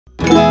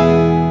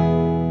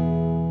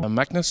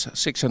Magnus,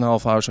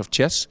 6.5 hours of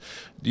chess.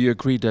 Do you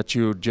agree that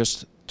you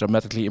just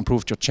dramatically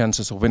improved your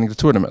chances of winning the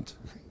tournament?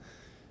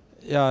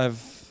 Yeah,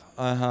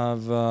 I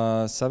have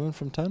 7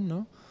 from 10.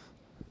 No.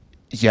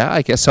 Yeah,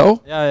 I guess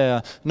so.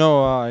 Yeah.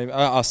 No,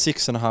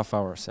 6.5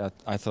 hours.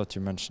 I thought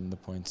you mentioned the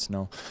points.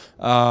 No.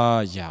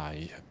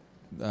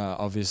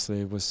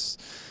 Obviously it was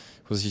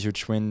a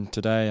huge win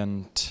today,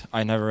 and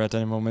I never at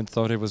any moment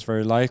thought it was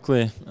very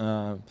likely.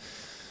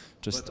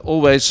 But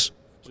always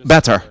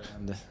better.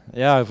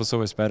 Yeah, it was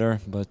always better,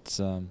 but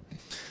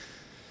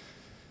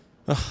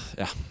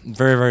yeah,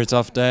 very, very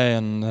tough day.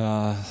 And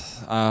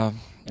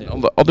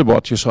On the other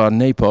board, you saw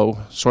Nepo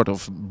sort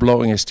of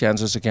blowing his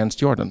chances against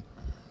Jordan.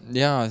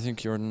 Yeah, I think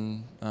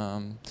Jordan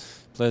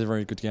played a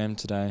very good game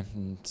today,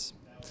 and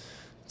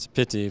it's a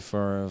pity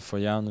for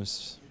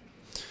Janus.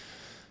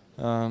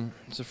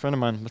 It's a friend of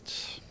mine,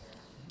 but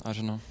I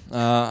don't know.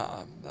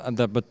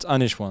 But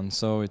Anish won,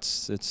 so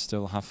it's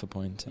still half a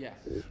point. Yeah.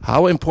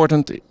 How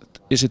important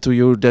is it to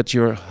you that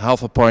you're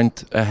half a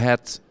point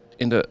ahead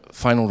in the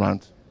final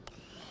round?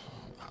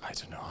 I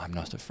don't know. I'm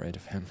not afraid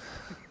of him.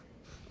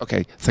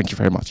 Okay, thank you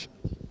very much.